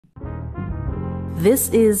This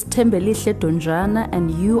is Thembelihle Donjana,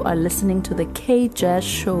 and you are listening to the K-Jazz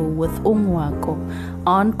Show with Ongwako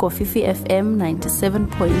on Kofifi FM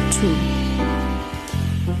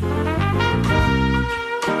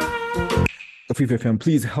 97.2. Kofifi FM,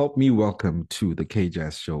 please help me welcome to the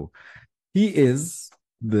K-Jazz Show. He is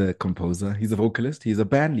the composer, he's a vocalist, he's a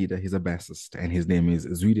band leader, he's a bassist, and his name is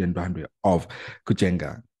Zwide Ndwandwe of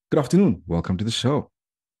Kujenga. Good afternoon. Welcome to the show.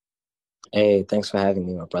 Hey, thanks for having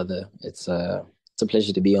me, my brother. It's a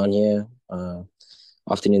pleasure to be on here.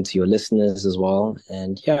 Afternoon to your listeners as well.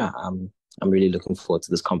 And yeah, I'm really looking forward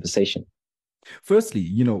to this conversation. Firstly,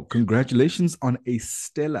 congratulations on a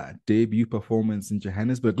stellar debut performance in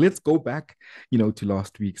Johannesburg. Let's go back, to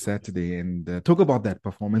last week, Saturday, and talk about that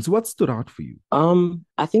performance. What stood out for you?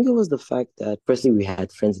 I think it was the fact that firstly we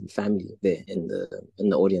had friends and family there in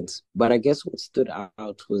the audience. But I guess what stood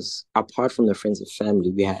out was, apart from the friends and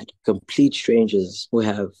family, we had complete strangers who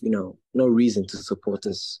have, no reason to support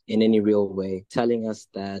us in any real way, telling us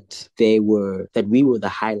that we were the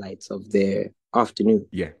highlights of their afternoon,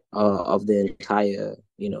 of the entire,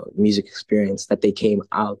 music experience, that they came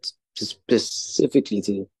out specifically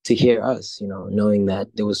to hear us, knowing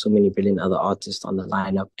that there was so many brilliant other artists on the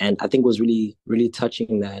lineup. And I think it was really, really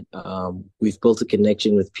touching that we've built a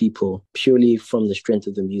connection with people purely from the strength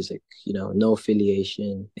of the music, no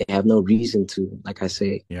affiliation. They have no reason to, like I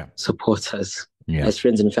say, support us. Yeah. As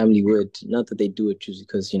friends and family would. Not that they do it just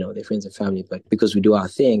because, they're friends and family, but because we do our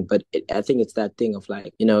thing. But I think it's that thing of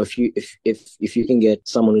like, if you can get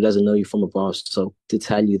someone who doesn't know you from a bar so to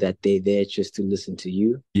tell you that they're there just to listen to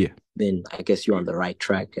you, then I guess you're on the right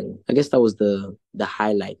track. And I guess that was the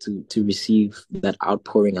highlight, to receive that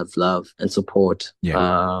outpouring of love and support.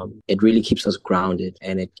 It really keeps us grounded,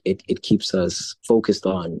 and it keeps us focused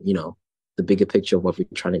on, the bigger picture of what we're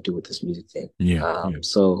trying to do with this music thing.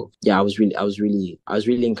 So I was really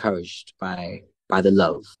encouraged by the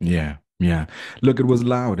love. Look, it was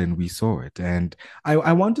loud and we saw it. And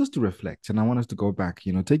I want us to reflect, and I want us to go back,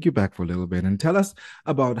 take you back for a little bit and tell us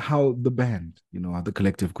about how the band, how the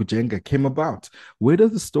collective Kujenga came about. Where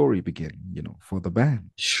does the story begin, for the band?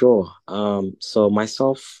 Sure. So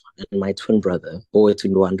myself and my twin brother, Owethu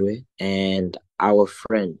Ndwandwe, and our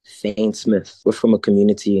friend, Thane Smith, we're from a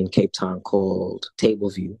community in Cape Town called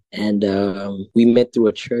Tableview. And we met through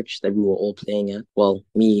a church that we were all playing at. Well,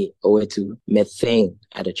 me, Owethu, met Thane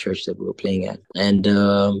at a church that we were playing at. And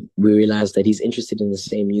we realized that he's interested in the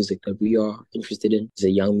same music that we are interested in. He's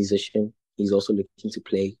a young musician. He's also looking to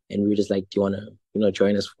play. And we were just like, do you want to,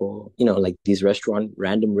 join us for, like these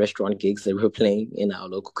random restaurant gigs that we're playing in our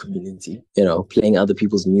local community, playing other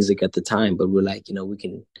people's music at the time. But we're like,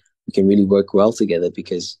 we can really work well together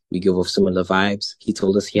because we give off similar vibes. He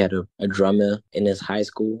told us he had a drummer in his high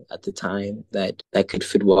school at the time that could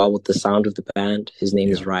fit well with the sound of the band. His name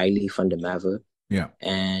is Riley van der Merwe.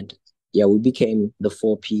 And we became the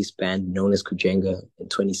 4-piece band known as Kujenga in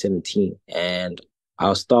 2017. And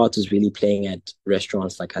our start was really playing at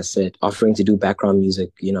restaurants, like I said, offering to do background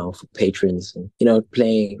music, for patrons, and,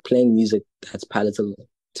 playing music that's palatable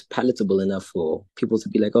enough for people to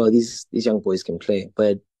be like, oh, these young boys can play.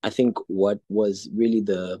 But I think what was really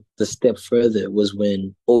the step further was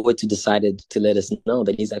when Owethu decided to let us know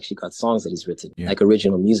that he's actually got songs that he's written, like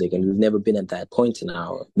original music. And we've never been at that point in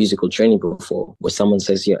our musical journey before where someone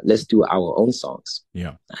says, let's do our own songs.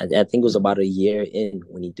 I think it was about a year in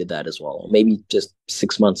when he did that as well, maybe just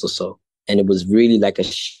 6 months or so. And it was really like a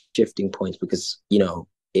shifting point because,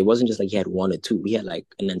 it wasn't just like he had one or two. We had like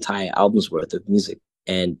an entire album's worth of music.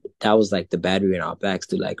 And that was like the battery in our backs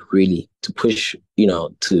to like really to push,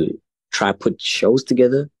 to try put shows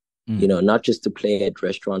together, not just to play at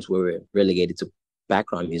restaurants where we're relegated to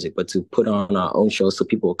background music, but to put on our own shows so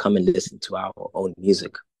people will come and listen to our own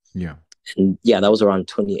music. And that was around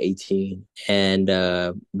 2018. And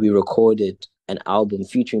we recorded an album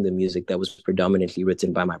featuring the music that was predominantly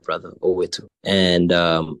written by my brother, Owethu. And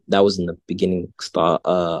that was in the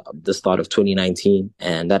the start of 2019.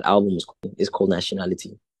 And that album is called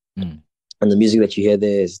Nationality. And the music that you hear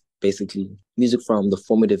there is basically music from the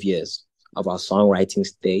formative years of our songwriting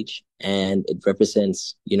stage. And it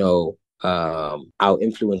represents, our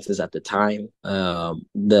influences at the time,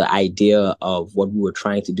 the idea of what we were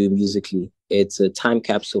trying to do musically. It's a time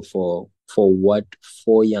capsule for what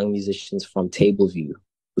 4 young musicians from Tableview,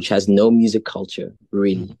 which has no music culture,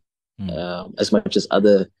 really, as much as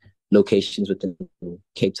other locations within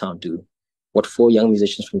Cape Town do. What 4 young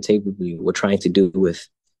musicians from Tableview were trying to do with,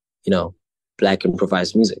 Black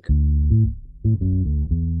improvised music.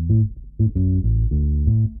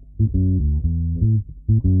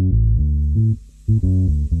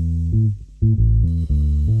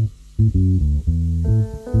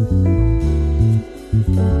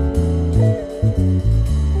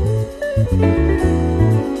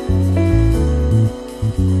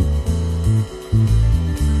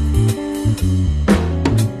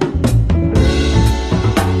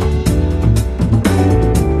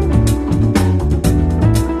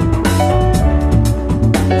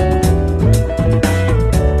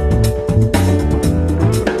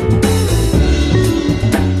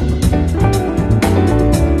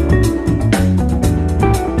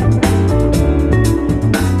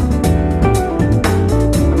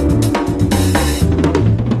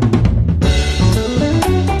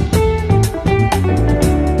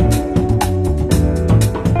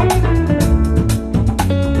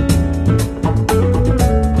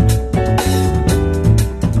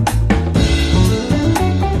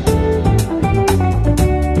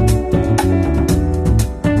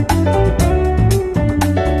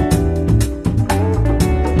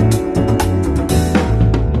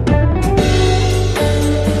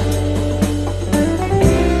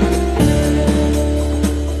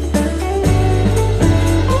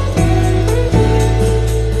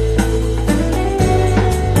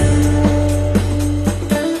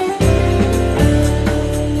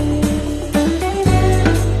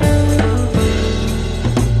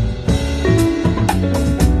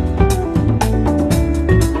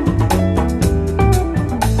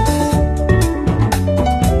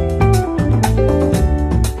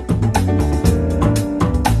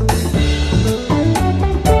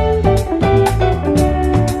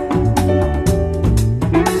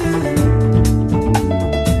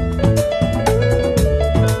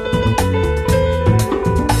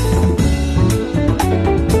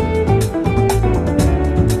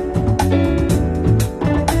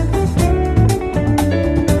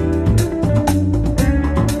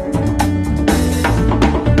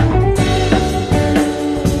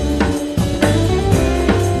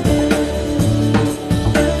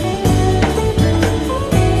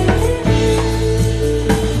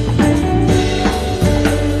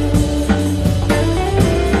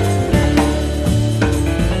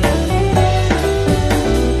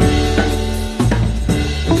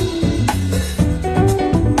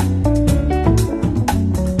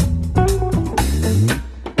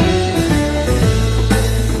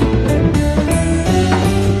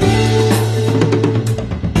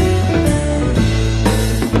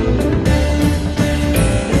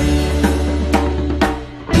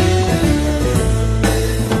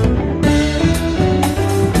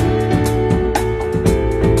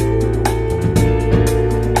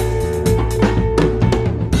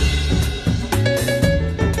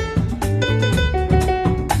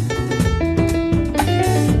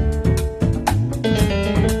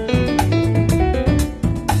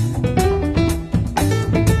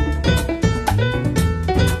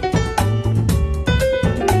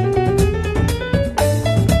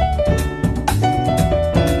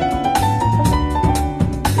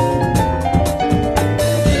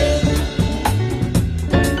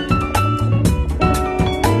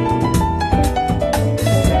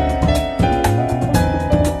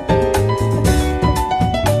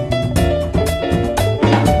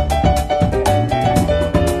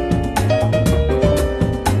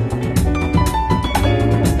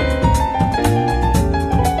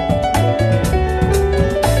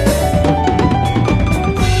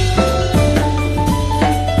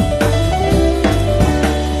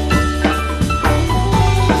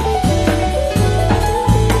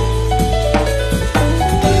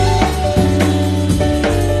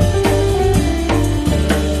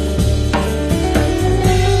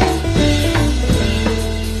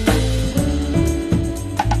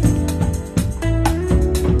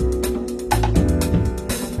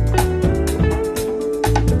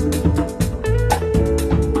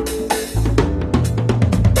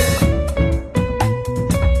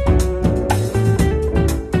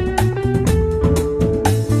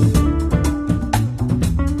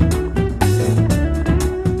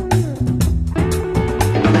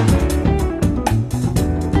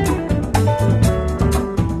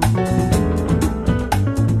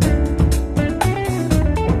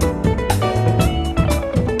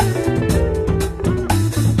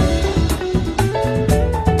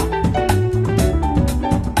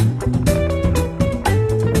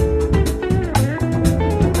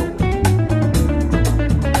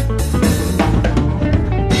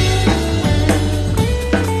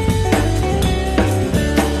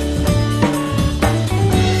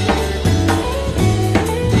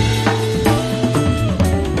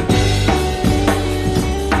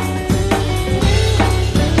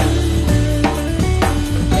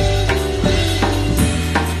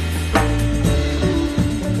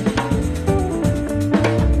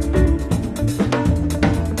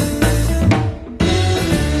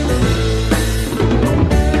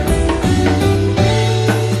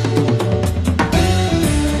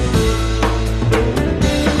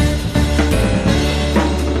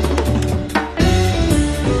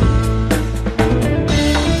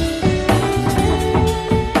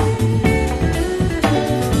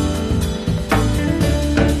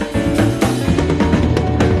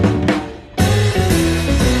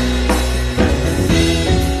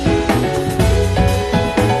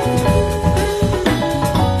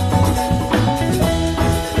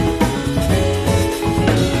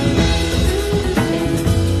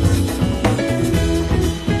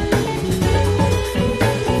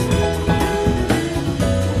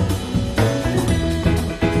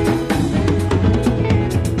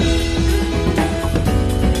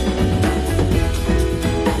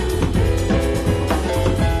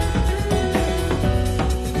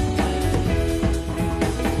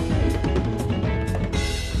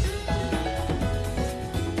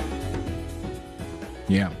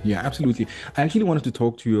 Yeah, absolutely. I actually wanted to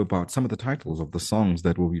talk to you about some of the titles of the songs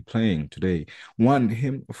that we'll be playing today. One,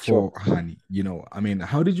 Hymn for Honey. I mean,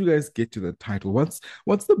 how did you guys get to the title? What's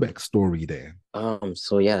the backstory there?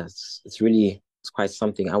 So yeah, it's quite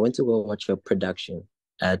something. I went to go watch a production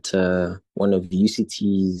at one of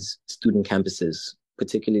UCT's student campuses,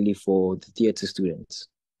 particularly for the theater students.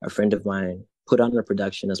 A friend of mine put on a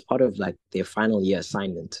production as part of like their final year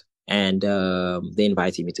assignment. And they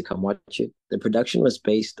invited me to come watch it. The production was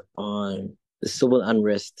based on the civil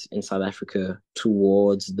unrest in South Africa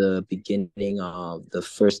towards the beginning of the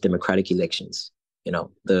first democratic elections,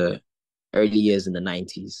 the early years in the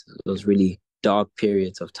 90s. Those really dark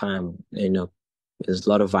periods of time, there's a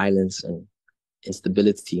lot of violence and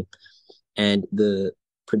instability. And the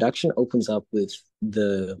production opens up with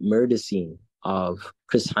the murder scene of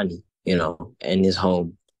Chris Honey, in his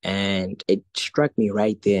home. And it struck me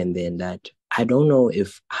right there and then that I don't know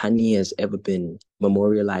if honey has ever been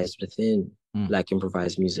memorialized within Black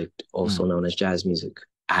improvised music, also known as jazz music.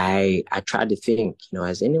 I tried to think,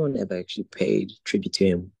 has anyone ever actually paid tribute to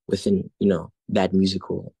him within, that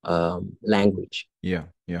musical language? Yeah.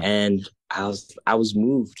 And I was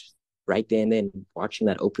moved right there and then watching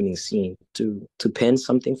that opening scene to pen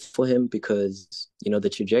something for him because, the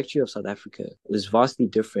trajectory of South Africa was vastly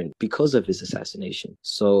different because of his assassination.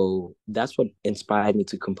 So that's what inspired me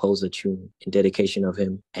to compose a tune in dedication of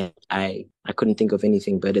him. And I couldn't think of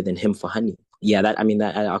anything better than Hymn for Honey. Yeah, I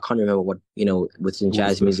can't remember what, within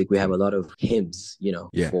jazz music, we have a lot of hymns,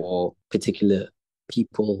 for particular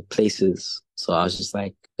people, places. So I was just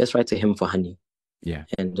like, let's write a hymn for honey. Yeah.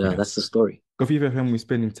 And that's the story. Kofifi FM, we're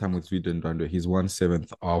spending time with Zwide Ndwandwe. He's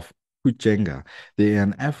 1/7 of Kujenga. They're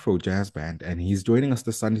an afro-jazz band, and he's joining us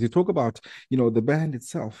this Sunday to talk about, the band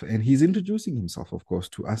itself. And he's introducing himself, of course,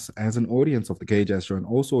 to us as an audience of the K-Jazz show, and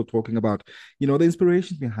also talking about, the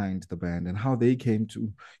inspiration behind the band and how they came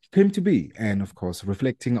to be. And, of course,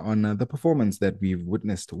 reflecting on the performance that we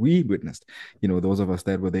witnessed, those of us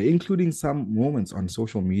that were there, including some moments on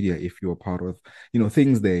social media. If you're part of,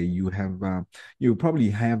 things there, you probably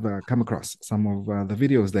have come across some of the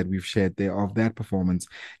videos that we've shared there of that performance.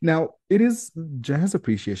 Now, it is Jazz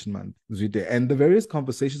Appreciation Month, Zwide, and the various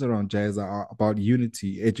conversations around jazz are about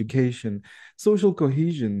unity, education, social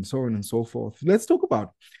cohesion, so on and so forth. Let's talk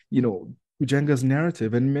about, Kujenga's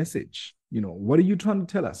narrative and message. What are you trying to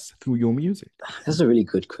tell us through your music? That's a really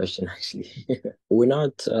good question, actually. We're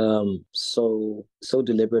not so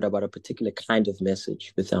deliberate about a particular kind of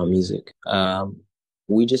message with our music.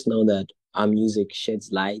 We just know that our music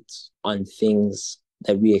sheds light on things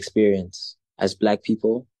that we experience as Black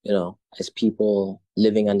people, as people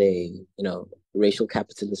living under a, racial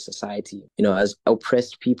capitalist society, as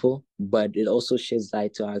oppressed people, but it also sheds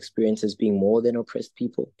light to our experiences being more than oppressed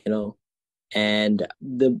people, And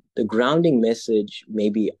the grounding message,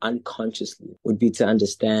 maybe unconsciously, would be to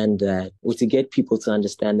understand that, or to get people to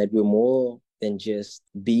understand that we're more than just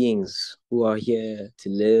beings who are here to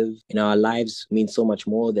live. Our lives mean so much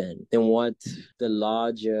more than what the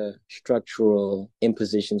larger structural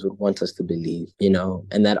impositions would want us to believe,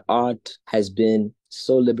 and that art has been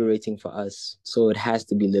so liberating for us. So it has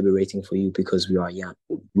to be liberating for you because we are young.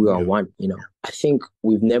 We are one, I think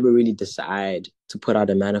we've never really decided to put out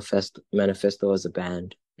a manifesto as a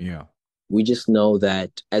band. Yeah. We just know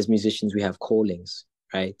that as musicians, we have callings,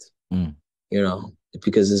 right?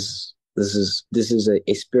 Because this is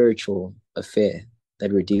a spiritual affair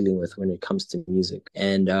that we're dealing with when it comes to music.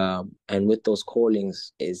 And with those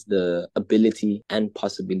callings is the ability and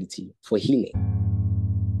possibility for healing.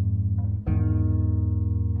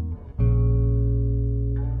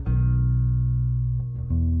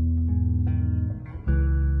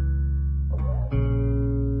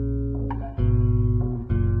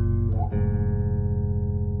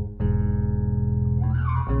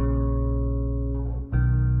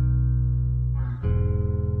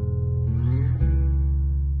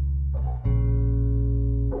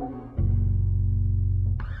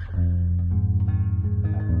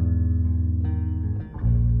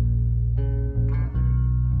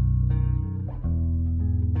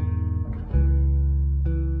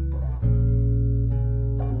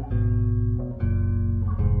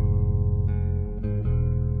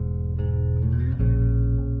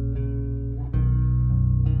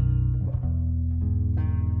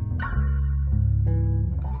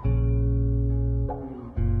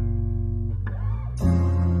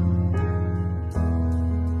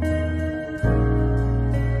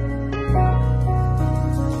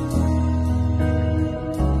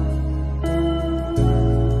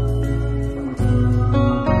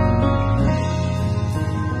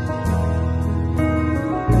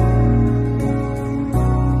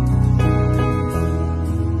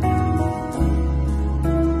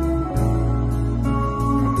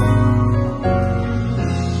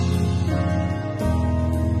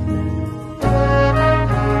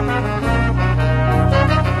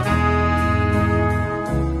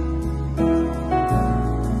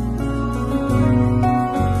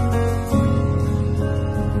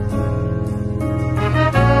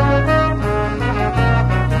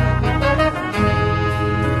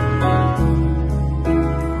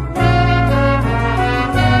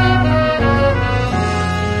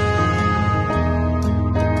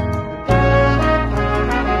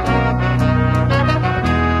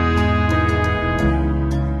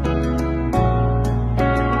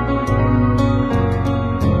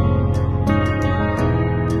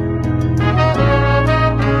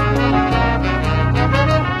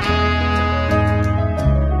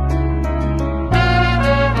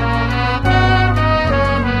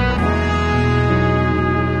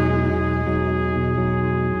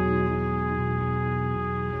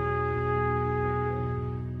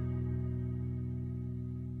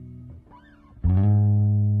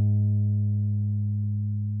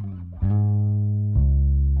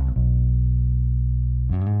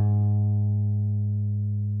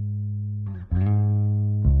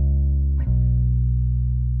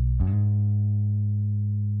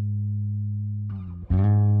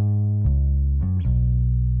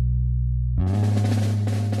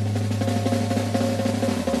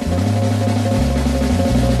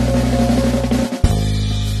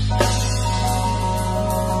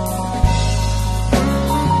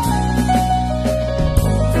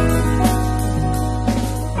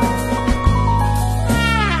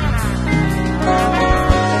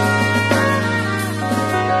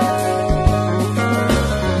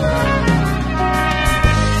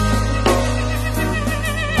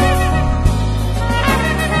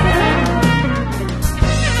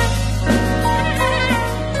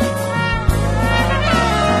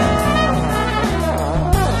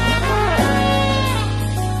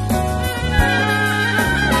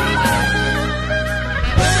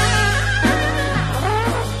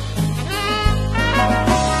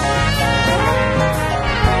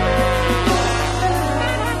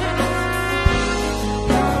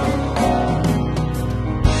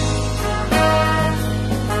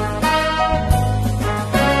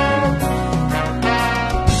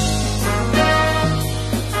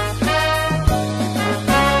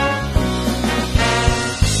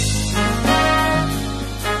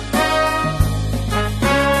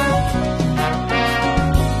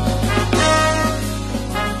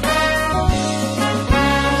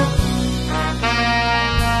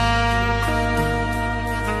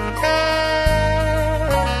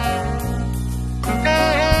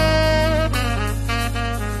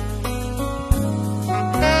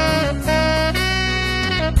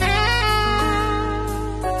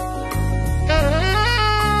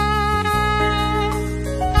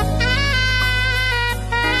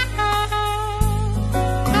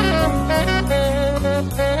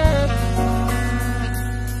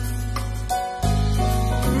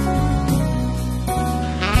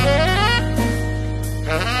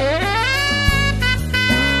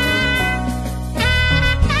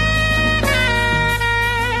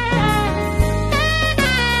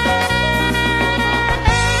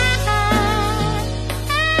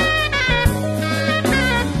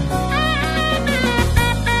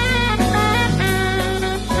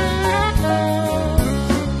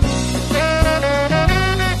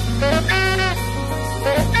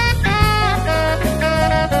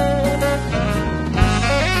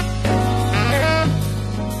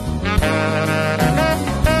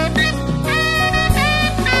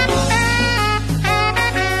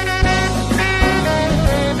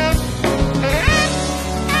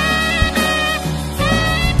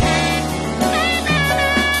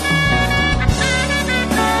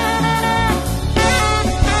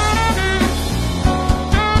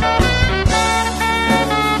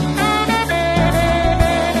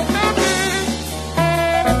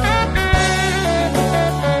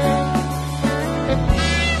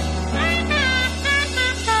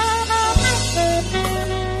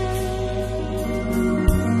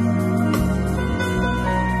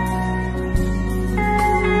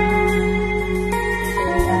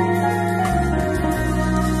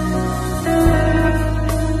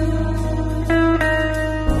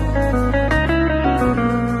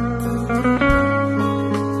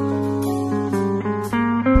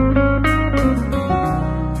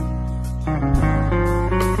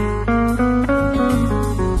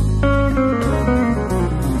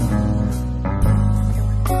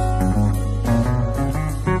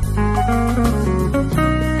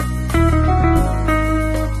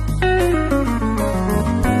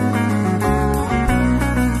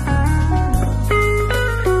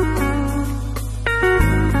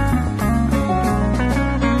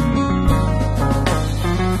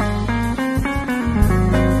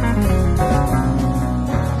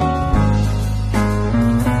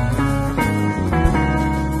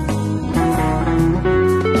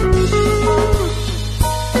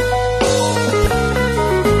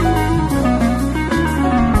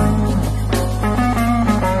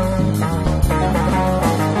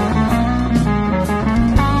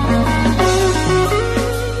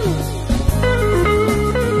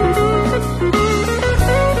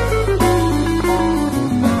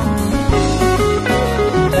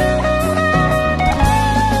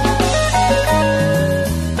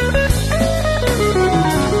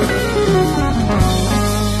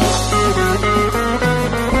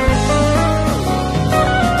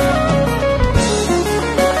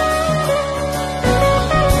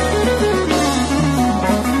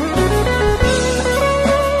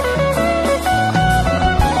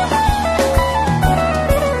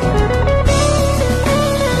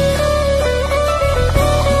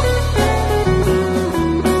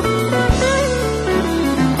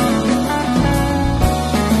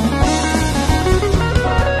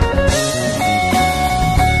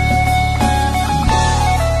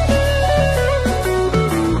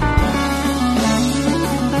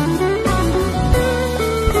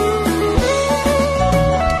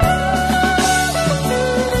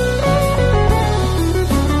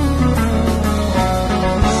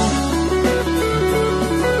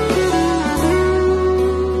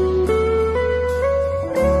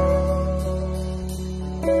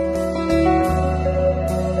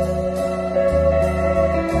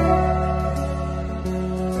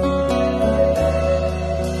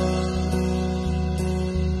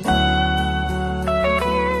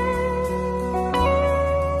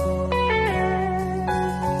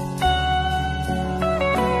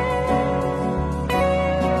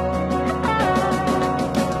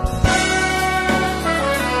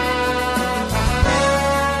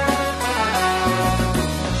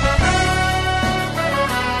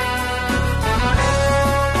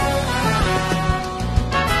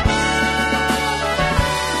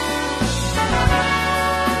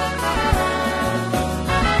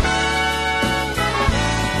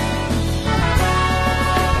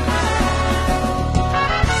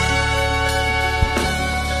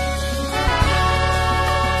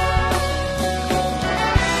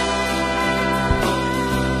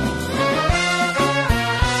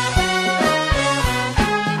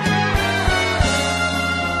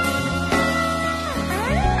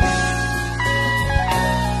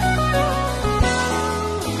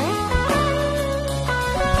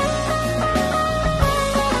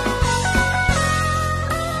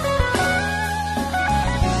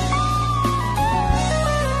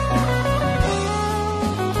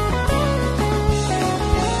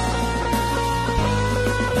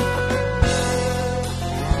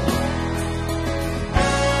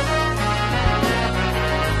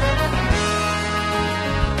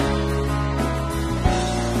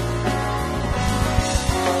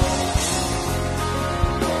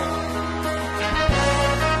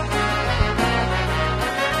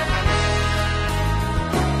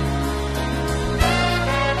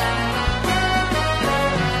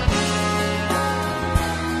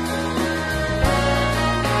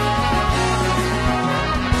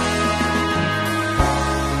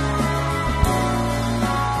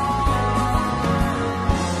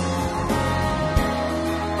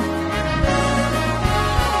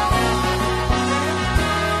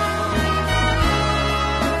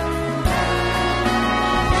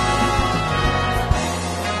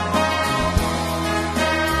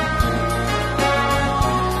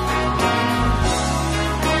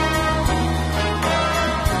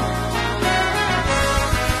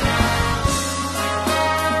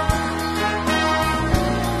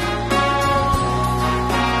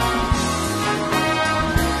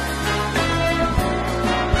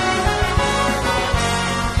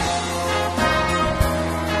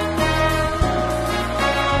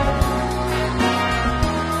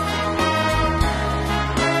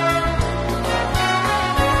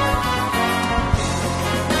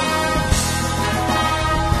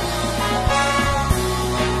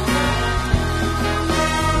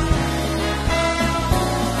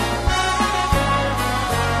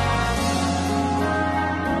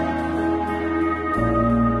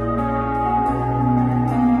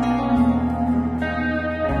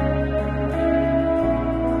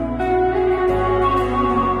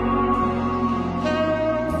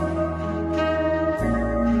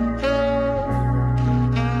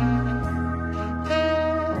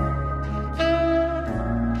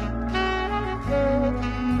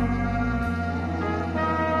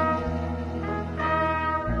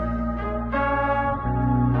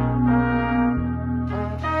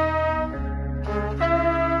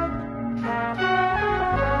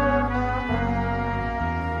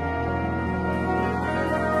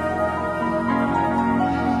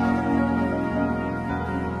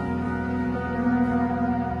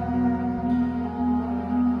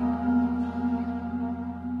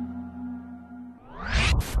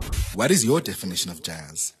 what is your definition of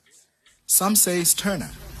jazz? Some say it's Turner.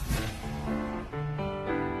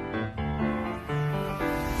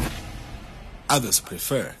 Others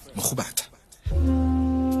prefer Mkhubata.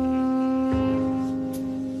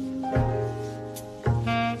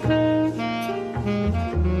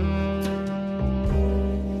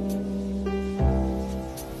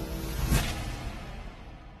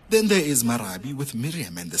 Then there is Marabi with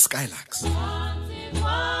Miriam and the Skylarks.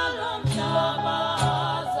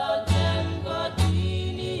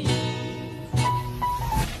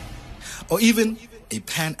 Or even a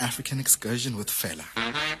Pan-African excursion with Fela.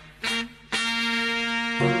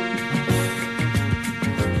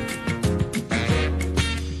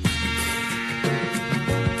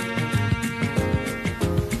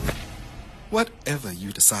 Whatever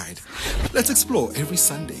you decide, let's explore every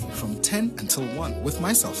Sunday from 10 until 1 with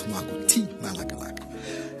myself, Marco T. Malagalaka.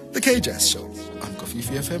 The K-Jazz Show on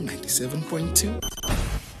Kofifi FM 97.2,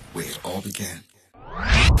 where it all began.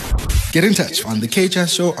 Get in touch on The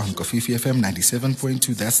K-Jazz Show on Kofifi FM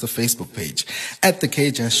 97.2. That's the Facebook page. At The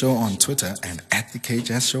K-Jazz Show on Twitter and at The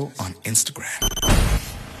K-Jazz Show on Instagram.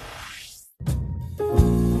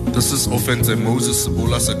 This is Ofenze Moses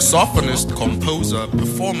Sabula, saxophonist, composer,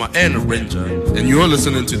 performer, and arranger. And you're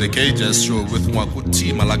listening to The K-Jazz Show with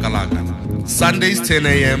Mwakuti Malakalaka. Sundays 10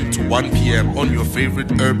 a.m. to 1 p.m. on your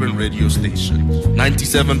favorite urban radio station.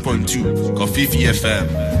 97.2 Kofifi FM,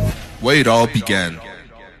 where it all began.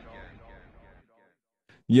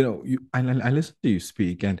 You know, I listen to you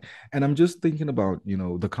speak, and I'm just thinking about, you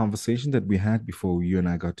know, the conversation that we had before you and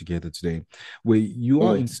I got together today, where you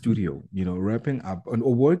are in studio, you know, wrapping up or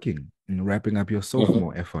working, you know, wrapping up your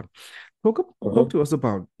sophomore effort. Talk to us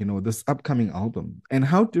about, you know, this upcoming album, and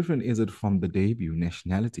how different is it from the debut,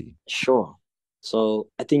 Nationality? Sure. So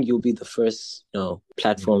I think you'll be the first, you know,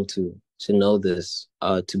 platform to know this,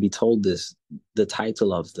 to be told this. The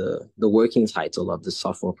title of the working title of the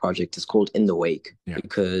sophomore project is called In the Wake,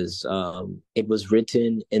 because it was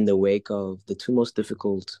written in the wake of the two most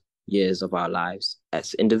difficult years of our lives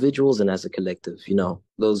as individuals and as a collective. You know,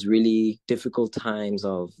 those really difficult times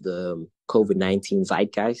of the COVID-19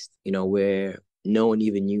 zeitgeist, you know, where no one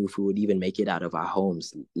even knew if we would even make it out of our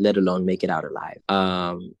homes, let alone make it out alive.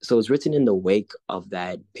 So it's written in the wake of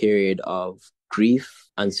that period of grief,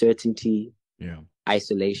 uncertainty,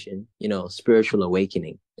 isolation, you know, spiritual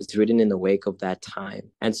awakening. It's written in the wake of that time.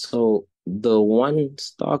 And so the one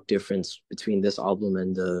stark difference between this album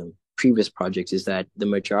and the previous projects is that the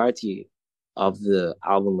majority of the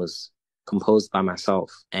album was composed by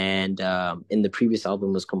myself. And in the previous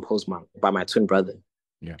album was composed by my twin brother.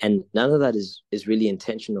 And none of that is really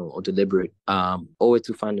intentional or deliberate.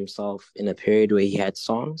 Owethu found himself in a period where he had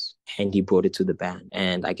songs and he brought it to the band.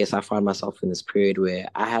 And I guess I found myself in this period where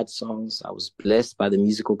I had songs. I was blessed by the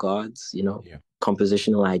musical gods, you know,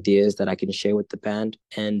 compositional ideas that I can share with the band.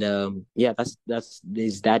 And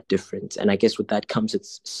there's that difference. And I guess with that comes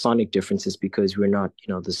its sonic differences, because we're not,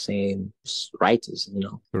 you know, the same writers, you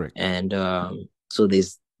know. Correct. And so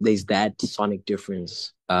there's that sonic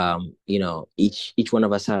difference. You know, each one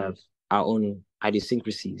of us have our own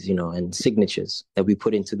idiosyncrasies, you know, and signatures that we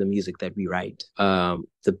put into the music that we write.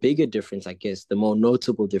 The bigger difference, I guess, the more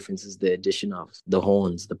notable difference is the addition of the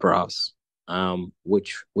horns, the brass,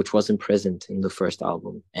 which wasn't present in the first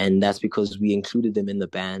album. And that's because we included them in the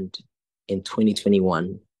band in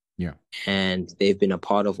 2021. And they've been a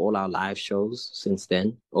part of all our live shows since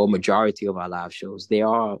then, or majority of our live shows. They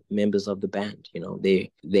are members of the band, you know.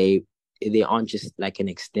 They aren't just like an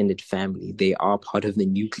extended family. They are part of the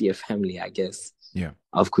nuclear family, I guess,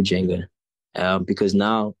 of Kujenga. Because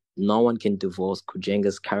now no one can divorce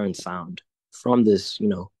Kujenga's current sound from this, you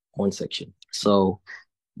know, horn section. So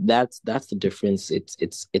that's the difference.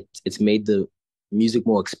 It's made the music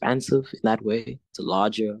more expansive in that way. It's a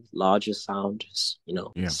larger sound, you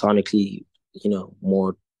know, sonically, you know,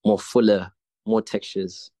 more fuller, more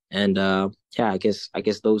textures. And I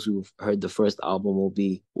guess those who've heard the first album will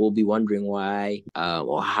be wondering why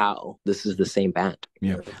or how this is the same band.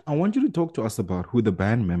 I want you to talk to us about who the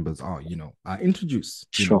band members are. You know, introduce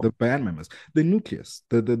you know, the band members, the nucleus,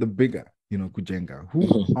 the bigger, you know, Kujenga.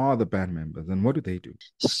 Who are the band members and what do they do?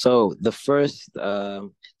 So the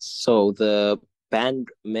band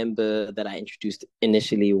member that I introduced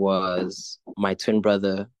initially was my twin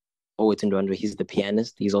brother, Owethu Ndwandwe. He's the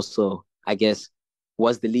pianist. He's also, I guess,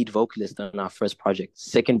 was the lead vocalist on our first project.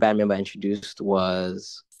 Second band member I introduced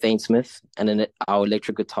was Thane Smith, and then our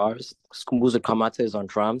electric guitars. Skhumbuzo Qamata is on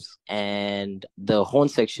drums, and the horn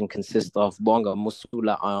section consists of Bonga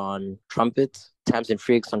Mosola on trumpet, Tamzyn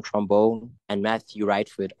Freeks on trombone, and Matthew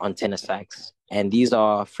Rightford on tenor sax. And these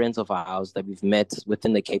are friends of ours that we've met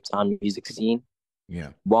within the Cape Town music scene.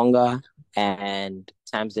 Yeah. Bonga and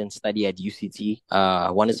Tamzyn study at UCT.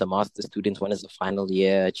 One is a master's student, one is a final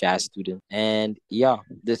year jazz student. And yeah,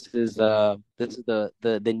 this is the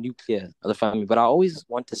nuclear of the family. But I always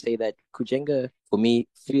want to say that Kujenga, for me,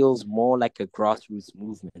 feels more like a grassroots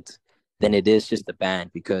movement than it is just a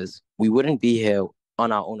band, because we wouldn't be here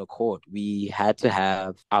on our own accord. We had to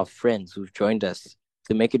have our friends who've joined us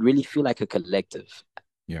to make it really feel like a collective.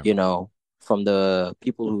 Yeah. You know, from the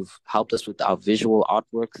people who've helped us with our visual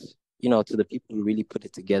artworks, you know, to the people who really put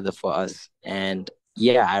it together for us. And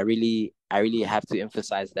yeah, I really have to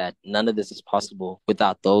emphasize that none of this is possible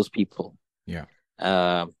without those people. Yeah.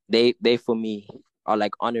 They for me are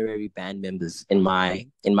like honorary band members in my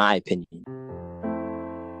opinion.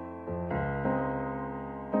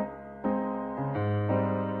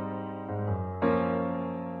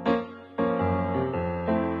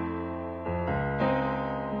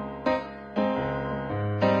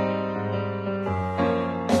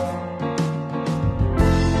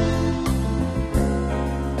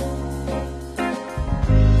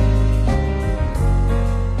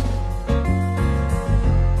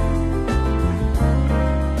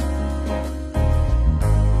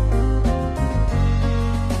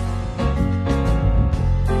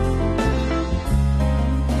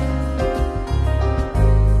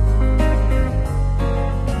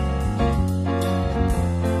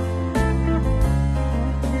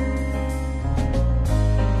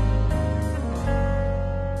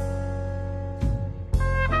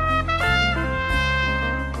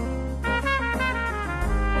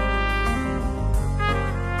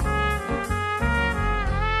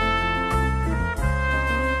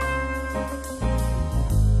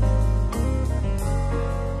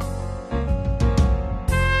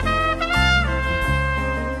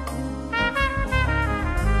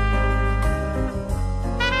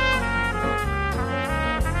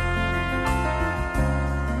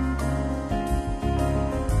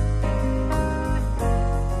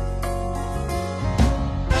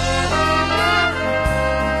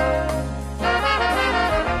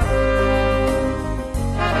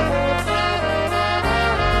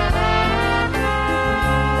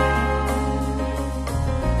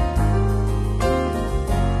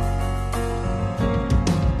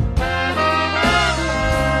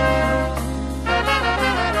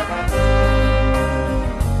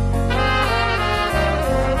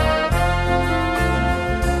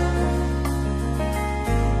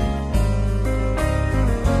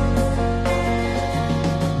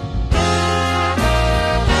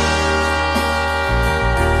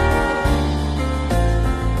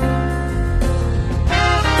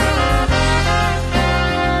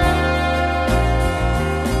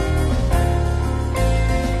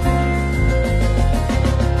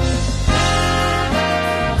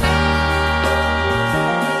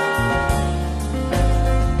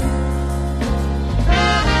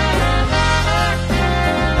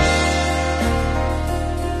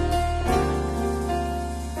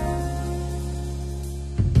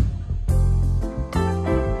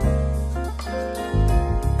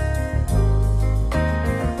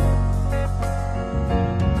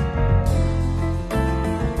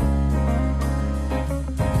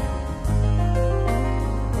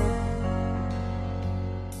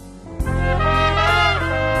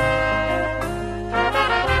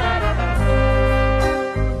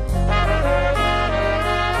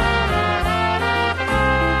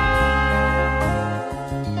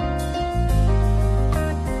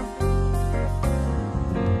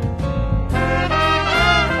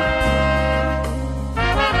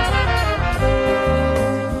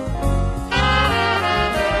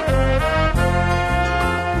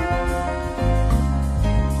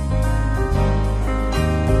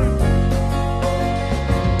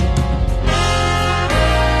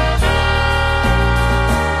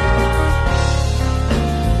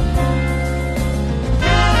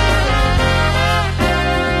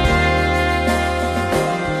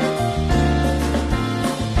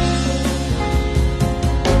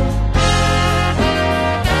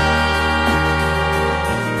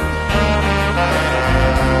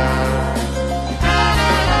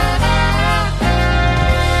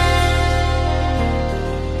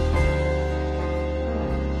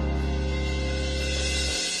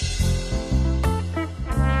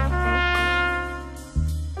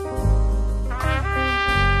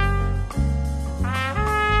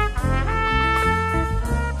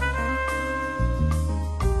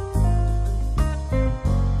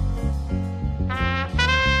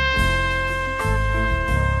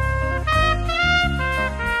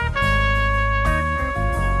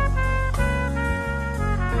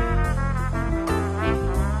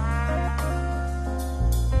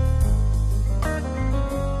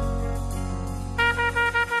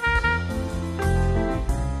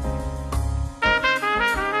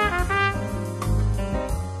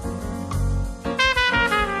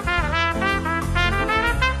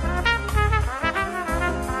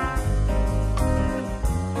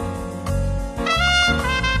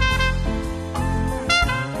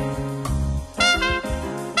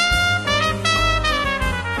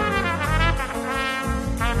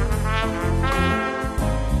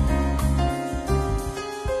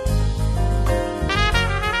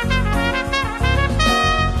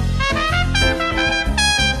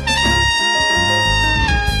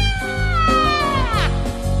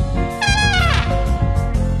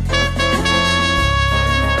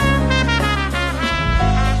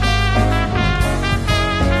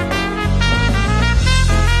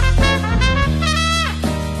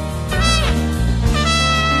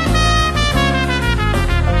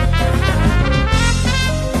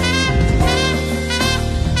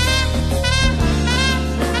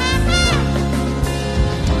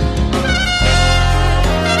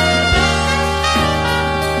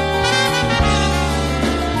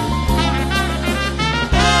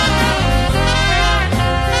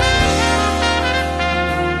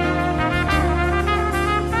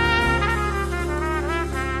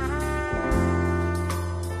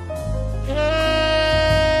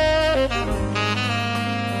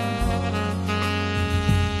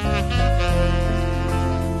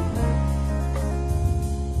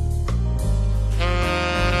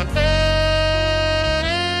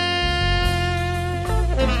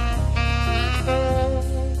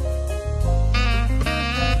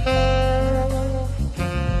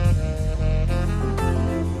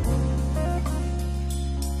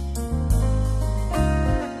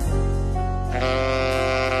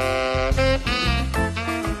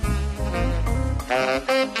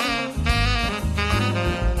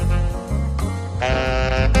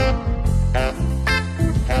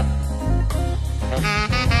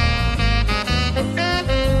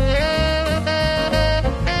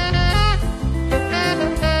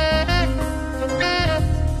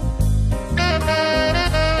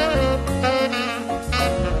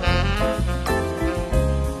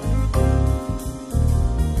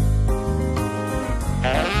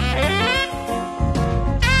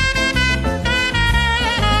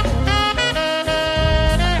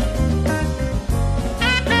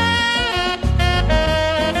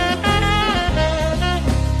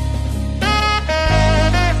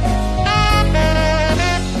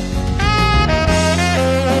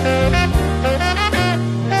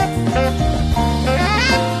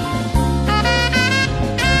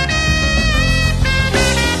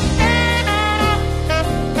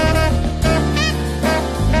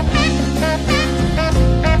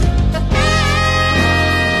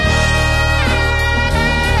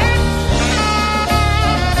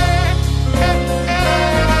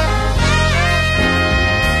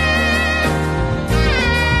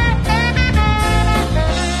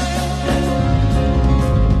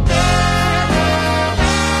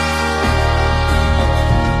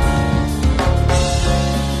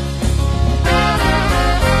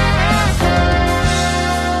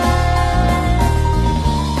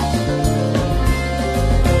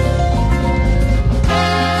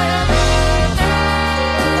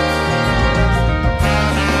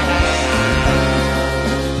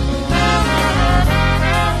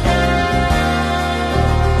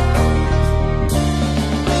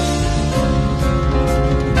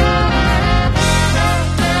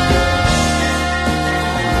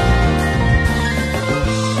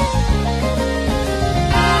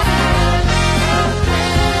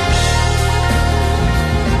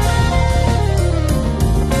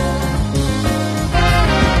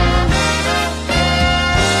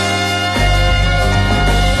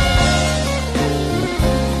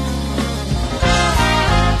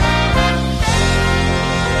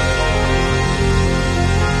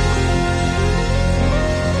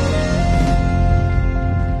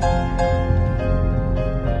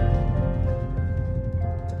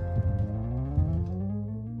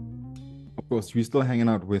 course, we're still hanging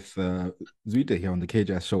out with Zwide here on the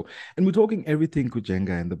KJazz show, and we're talking everything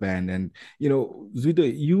Kujenga and the band. And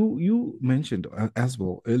Zwide, you mentioned as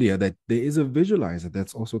well earlier that there is a visualizer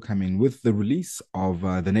that's also coming with the release of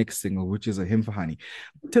the next single, which is a Hymn for Honey.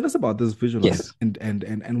 Tell us about this visualizer. Yes.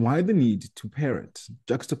 and why the need to pair it,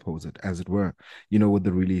 juxtapose it, as it were, with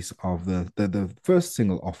the release of the first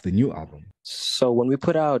single of the new album. So when we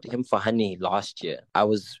put out Hymn for Honey last year, I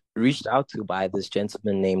was reached out to by this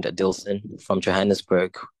gentleman named Adilson from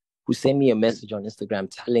Johannesburg, who sent me a message on Instagram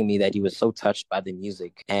telling me that he was so touched by the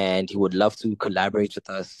music and he would love to collaborate with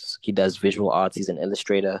us. He does visual arts, he's an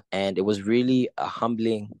illustrator, and it was really a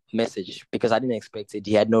humbling message because I didn't expect it.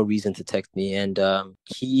 He had no reason to text me, and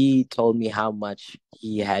he told me how much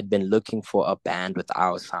he had been looking for a band with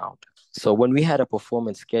our sound. So when we had a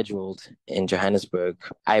performance scheduled in Johannesburg,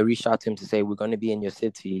 I reached out to him to say, we're going to be in your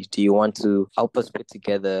city. Do you want to help us put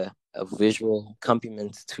together a visual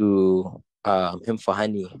accompaniment to Hymn for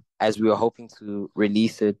Honey, as we were hoping to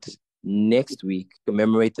release it next week,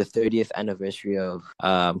 commemorate the 30th anniversary of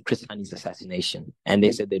Chris Honey's assassination. And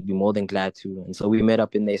they said they'd be more than glad to. And so we met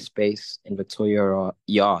up in their space in Victoria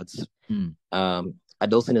Yards.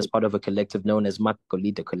 Adilson is part of a collective known as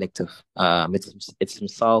Bandleader Collective. It's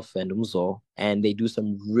himself and Umzo, and they do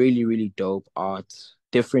some really, really dope art,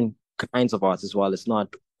 different kinds of art as well. It's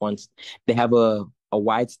not once they have a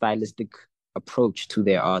wide stylistic approach to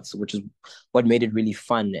their arts, which is what made it really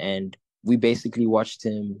fun. And we basically watched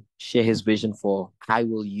him share his vision for how he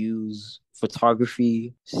will use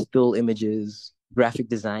photography, still images, graphic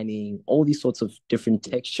designing, all these sorts of different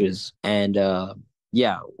textures. And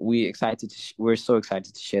we're so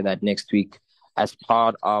excited to share that next week as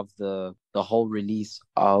part of the whole release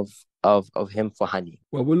of Hymn for Honey.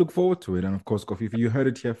 Well, we'll look forward to it. And of course, Kofifi, you heard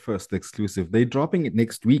it here first, the exclusive. They're dropping it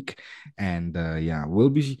next week. And we'll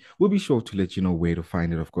be sure to let you know where to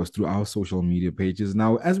find it, of course, through our social media pages.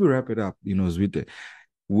 Now, as we wrap it up, Zwide,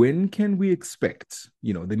 when can we expect,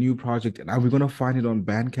 the new project? And are we going to find it on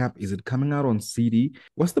Bandcamp? Is it coming out on CD?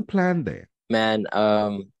 What's the plan there? Man,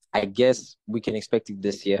 I guess we can expect it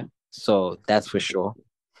this year. So that's for sure.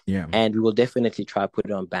 Yeah. And we will definitely try to put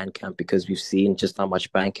it on Bandcamp because we've seen just how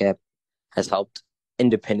much Bandcamp has helped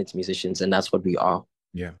independent musicians, and that's what we are.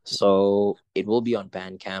 Yeah. So it will be on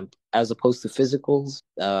Bandcamp as opposed to physicals.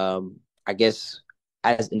 I guess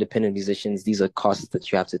as independent musicians, these are costs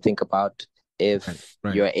that you have to think about. If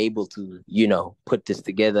you're able to, put this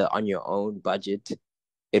together on your own budget,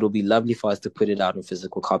 it'll be lovely for us to put it out in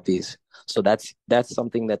physical copies. So that's if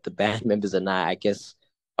that the band members and I guess,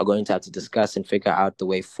 are going to have to discuss and figure out the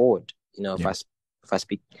way forward. If I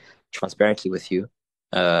speak transparently with you.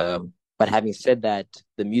 But having said that,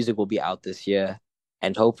 the music will be out this year,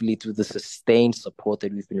 and hopefully through the sustained support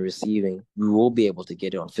that we've been receiving, we will be able to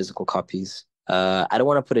get it on physical copies. I don't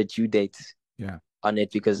want to put a due date on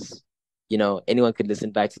it because, anyone could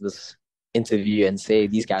listen back to this interview and say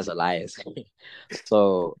these guys are liars.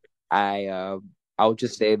 So I would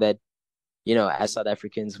just say that, as South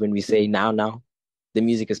Africans, when we say now, the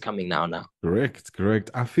music is coming now. Correct.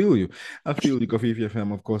 I feel you, Kofifi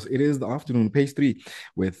FM. Of course, it is the afternoon, page 3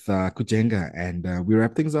 with Kujenga, and we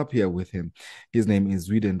wrap things up here with him. His name is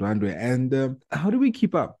Zwide Ndwandwe. And how do we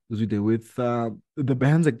keep up, Zwide, with the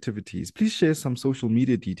band's activities? Please share some social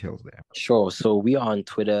media details there. Sure. So we are on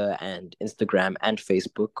Twitter and Instagram and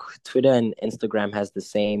Facebook. Twitter and Instagram has the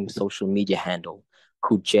same social media handle,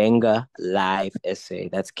 Kujenga Live SA.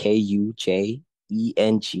 That's KUJENGA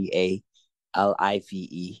LIVESA.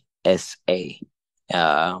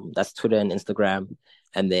 That's Twitter and Instagram.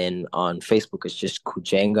 And then on Facebook, it's just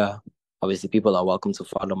Kujenga. Obviously, people are welcome to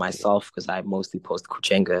follow myself because I mostly post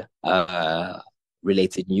Kujenga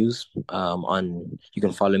related news. You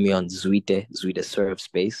can follow me on Zwide Serve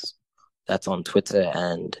Space. That's on Twitter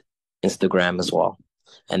and Instagram as well.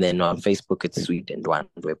 And then on Facebook, it's Zwide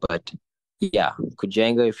Ndwandwe. But yeah,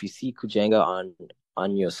 Kujenga. If you see Kujenga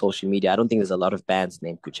on your social media, I don't think there's a lot of bands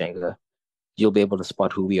named Kujenga. You'll be able to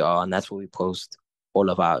spot who we are, and that's where we post all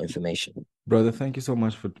of our information. Brother, thank you so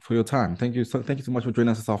much for your time. Thank you so much for joining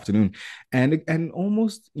us this afternoon, and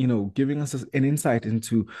almost giving us an insight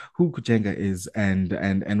into who Kujenga is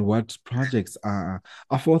and what projects are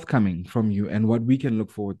forthcoming from you and what we can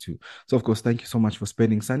look forward to. So, of course, thank you so much for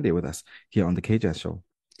spending Sunday with us here on the KJazz Show.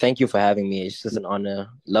 Thank you for having me. It's just an honor.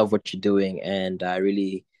 Love what you're doing, and I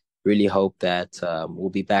really hope that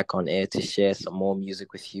we'll be back on air to share some more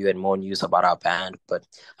music with you and more news about our band. But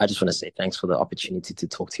I just want to say thanks for the opportunity to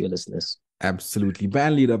talk to your listeners. Absolutely.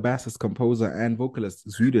 Bandleader, bassist, composer, and vocalist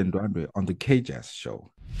Zwide Ndwandwe on the KJazz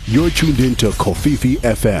Show. You're tuned into Kofifi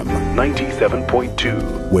FM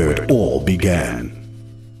 97.2, where it all began.